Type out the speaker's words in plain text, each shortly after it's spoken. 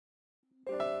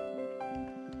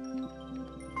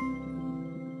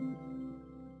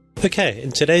Okay,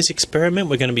 in today's experiment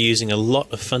we're going to be using a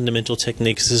lot of fundamental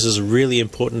techniques. This is really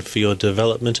important for your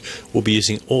development. We'll be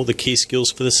using all the key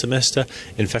skills for the semester.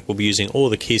 In fact, we'll be using all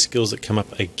the key skills that come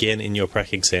up again in your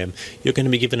prac exam. You're going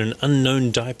to be given an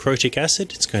unknown diprotic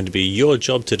acid. It's going to be your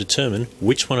job to determine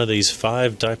which one of these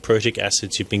 5 diprotic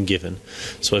acids you've been given.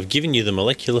 So I've given you the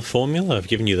molecular formula, I've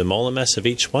given you the molar mass of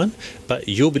each one, but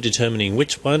you'll be determining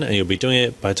which one and you'll be doing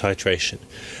it by titration.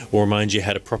 We'll remind you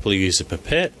how to properly use a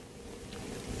pipette,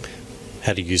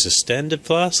 how to use a standard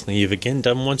flask that you've again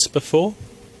done once before.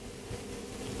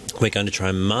 We're going to try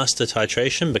and master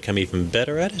titration, become even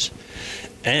better at it,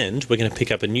 and we're going to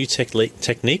pick up a new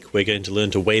technique. We're going to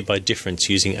learn to weigh by difference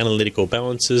using analytical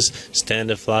balances,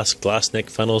 standard flask, glass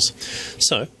neck funnels.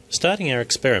 So, starting our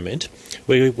experiment,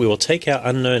 we will take our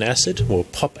unknown acid, we'll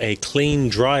pop a clean,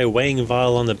 dry weighing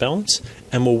vial on the balance,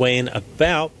 and we'll weigh in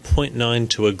about 0.9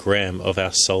 to a gram of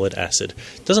our solid acid.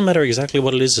 Doesn't matter exactly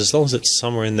what it is as long as it's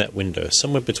somewhere in that window,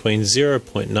 somewhere between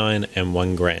 0.9 and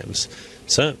 1 grams.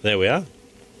 So, there we are.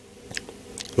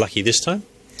 Lucky this time.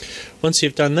 Once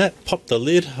you've done that, pop the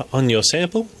lid on your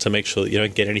sample to make sure that you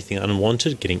don't get anything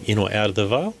unwanted getting in or out of the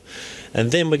vial.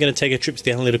 And then we're going to take a trip to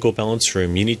the analytical balance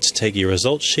room. You need to take your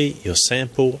result sheet, your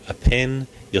sample, a pen,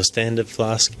 your standard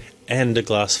flask, and a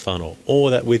glass funnel. All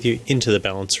that with you into the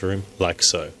balance room, like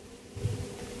so.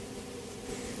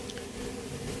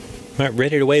 Right,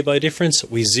 ready to weigh by difference?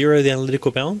 We zero the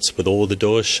analytical balance with all the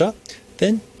doors shut.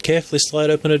 Then carefully slide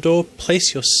open a door,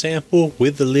 place your sample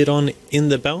with the lid on in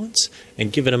the balance,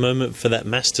 and give it a moment for that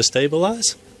mass to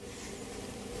stabilize.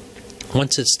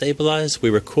 Once it's stabilized, we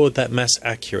record that mass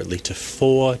accurately to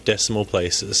 4 decimal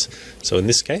places. So in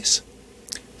this case,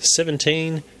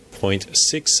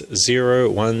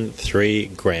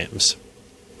 17.6013 grams.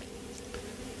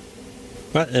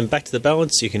 Right, and back to the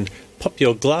balance, you can pop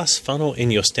your glass funnel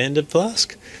in your standard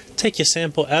flask. Take your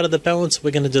sample out of the balance,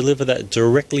 we're going to deliver that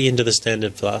directly into the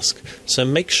standard flask. So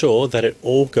make sure that it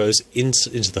all goes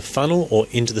into the funnel or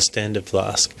into the standard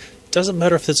flask. Doesn't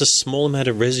matter if there's a small amount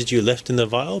of residue left in the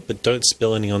vial, but don't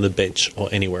spill any on the bench or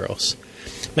anywhere else.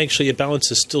 Make sure your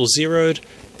balance is still zeroed,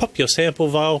 pop your sample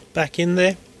vial back in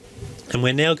there, and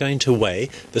we're now going to weigh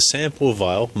the sample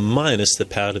vial minus the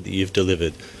powder that you've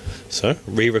delivered. So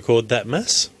re-record that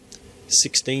mass.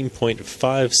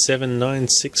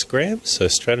 16.5796 grams, so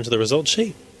straight into the result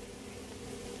sheet.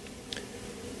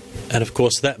 And of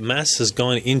course that mass has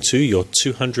gone into your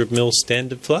 200 ml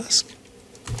standard flask.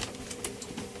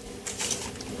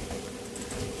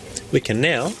 We can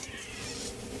now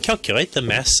calculate the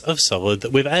mass of solid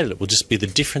that we've added. It will just be the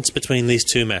difference between these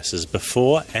two masses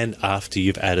before and after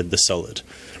you've added the solid.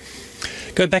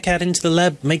 Go back out into the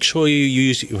lab, make sure you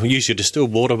use your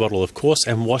distilled water bottle, of course,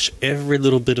 and wash every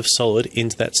little bit of solid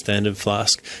into that standard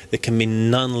flask. There can be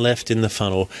none left in the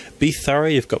funnel. Be thorough,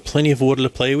 you've got plenty of water to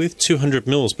play with, 200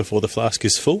 mils before the flask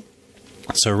is full.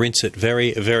 So rinse it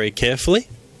very, very carefully.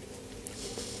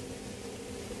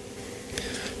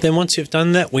 Then once you've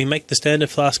done that, we make the standard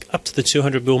flask up to the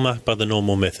 200 ml mark by the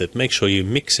normal method. Make sure you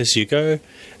mix as you go,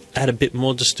 add a bit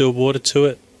more distilled water to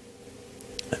it,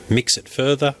 mix it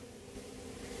further.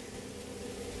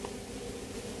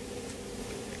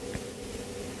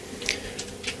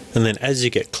 And then as you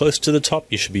get close to the top,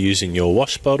 you should be using your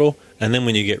wash bottle. And then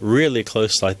when you get really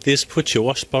close like this, put your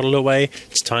wash bottle away.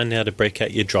 It's time now to break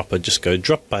out your dropper. Just go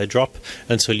drop by drop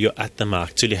until you're at the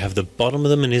mark, till you have the bottom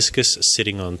of the meniscus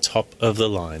sitting on top of the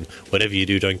line. Whatever you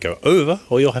do, don't go over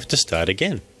or you'll have to start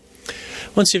again.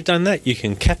 Once you've done that, you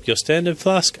can cap your standard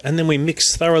flask, and then we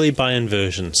mix thoroughly by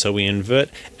inversion. So we invert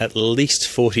at least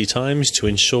 40 times to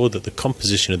ensure that the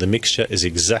composition of the mixture is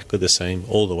exactly the same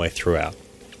all the way throughout.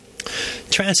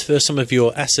 Transfer some of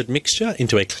your acid mixture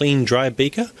into a clean, dry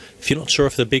beaker. If you're not sure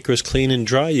if the beaker is clean and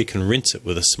dry, you can rinse it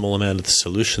with a small amount of the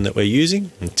solution that we're using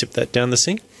and tip that down the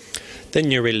sink. Then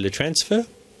you're ready to transfer.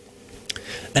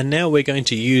 And now we're going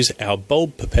to use our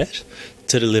bulb pipette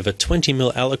to deliver 20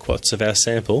 ml aliquots of our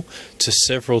sample to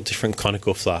several different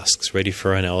conical flasks ready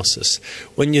for analysis.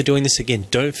 When you're doing this again,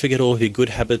 don't forget all of your good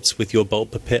habits with your bulb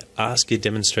pipette. Ask your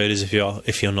demonstrators if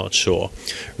you're not sure.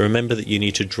 Remember that you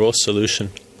need to draw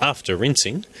solution after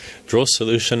rinsing. Draw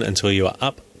solution until you are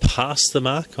up past the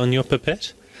mark on your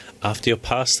pipette. After you're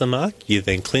past the mark, you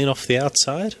then clean off the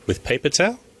outside with paper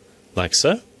towel, like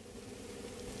so.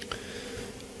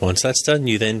 Once that's done,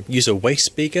 you then use a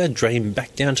waste beaker, drain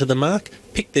back down to the mark,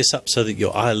 pick this up so that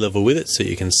you're eye level with it so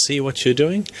you can see what you're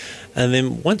doing, and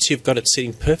then once you've got it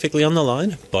sitting perfectly on the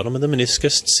line, bottom of the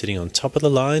meniscus sitting on top of the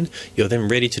line, you're then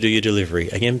ready to do your delivery.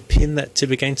 Again, pin that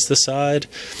tip against the side,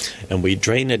 and we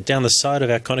drain it down the side of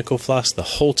our conical flask the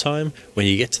whole time. When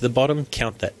you get to the bottom,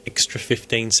 count that extra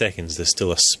 15 seconds. There's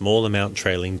still a small amount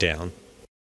trailing down.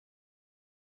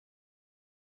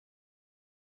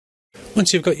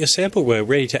 Once you've got your sample, we're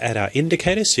ready to add our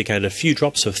indicator, so you can add a few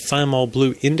drops of thymol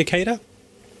blue indicator.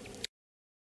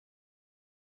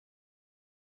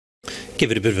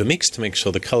 Give it a bit of a mix to make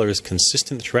sure the colour is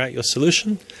consistent throughout your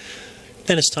solution.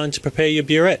 Then it's time to prepare your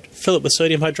burette. Fill it with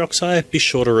sodium hydroxide, be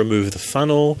sure to remove the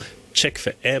funnel, check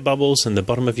for air bubbles in the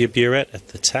bottom of your burette at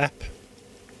the tap.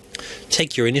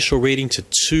 Take your initial reading to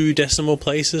 2 decimal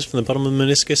places from the bottom of the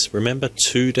meniscus. Remember,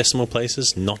 2 decimal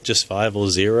places, not just 5 or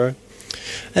 0.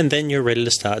 And then you're ready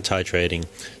to start titrating.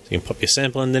 So you can pop your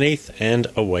sample underneath and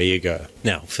away you go.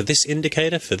 Now, for this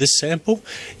indicator, for this sample,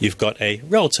 you've got a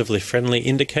relatively friendly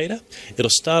indicator. It'll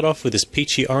start off with this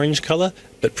peachy orange color,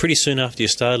 but pretty soon after you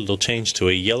start, it'll change to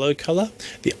a yellow color.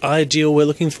 The ideal we're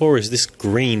looking for is this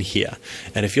green here.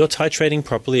 And if you're titrating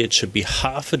properly, it should be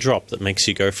half a drop that makes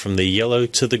you go from the yellow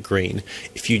to the green.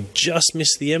 If you just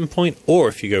miss the endpoint, or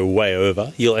if you go way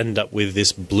over, you'll end up with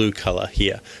this blue color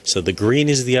here. So the green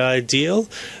is the ideal,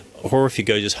 or if you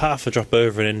go just half a drop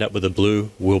over and end up with a blue,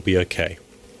 we'll be okay.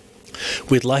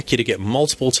 We'd like you to get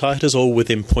multiple titers all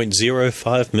within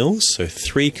 0.05 mils, so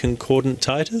 3 concordant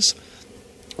titers.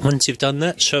 Once you've done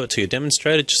that, show it to your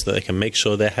demonstrator just so they can make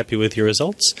sure they're happy with your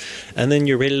results, and then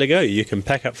you're ready to go. You can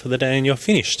pack up for the day and you're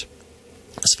finished.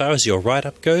 As far as your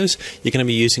write-up goes, you're going to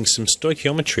be using some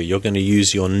stoichiometry. You're going to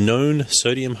use your known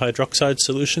sodium hydroxide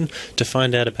solution to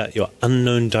find out about your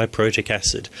unknown diprotic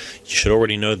acid. You should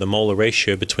already know the molar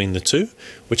ratio between the two,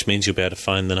 which means you'll be able to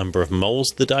find the number of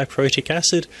moles of the diprotic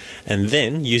acid, and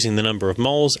then, using the number of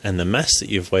moles and the mass that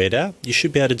you've weighed out, you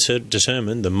should be able to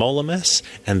determine the molar mass,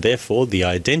 and therefore the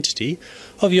identity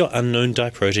of your unknown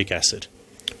diprotic acid.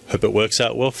 Hope it works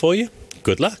out well for you.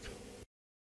 Good luck!